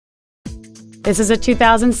This is a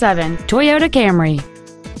 2007 Toyota Camry.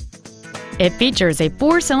 It features a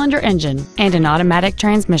 4-cylinder engine and an automatic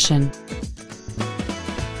transmission.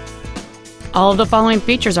 All of the following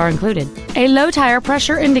features are included: a low tire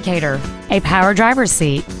pressure indicator, a power driver's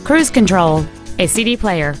seat, cruise control, a CD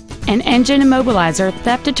player, an engine immobilizer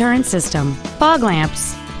theft deterrent system, fog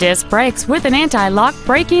lamps, disc brakes with an anti-lock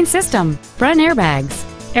braking system, front airbags,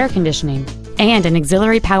 air conditioning, and an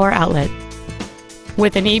auxiliary power outlet.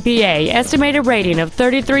 With an EPA estimated rating of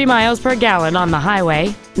 33 miles per gallon on the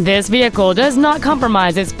highway, this vehicle does not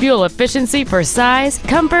compromise its fuel efficiency for size,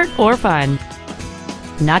 comfort, or fun.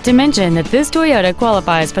 Not to mention that this Toyota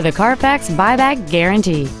qualifies for the Carfax buyback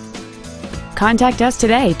guarantee. Contact us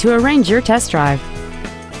today to arrange your test drive.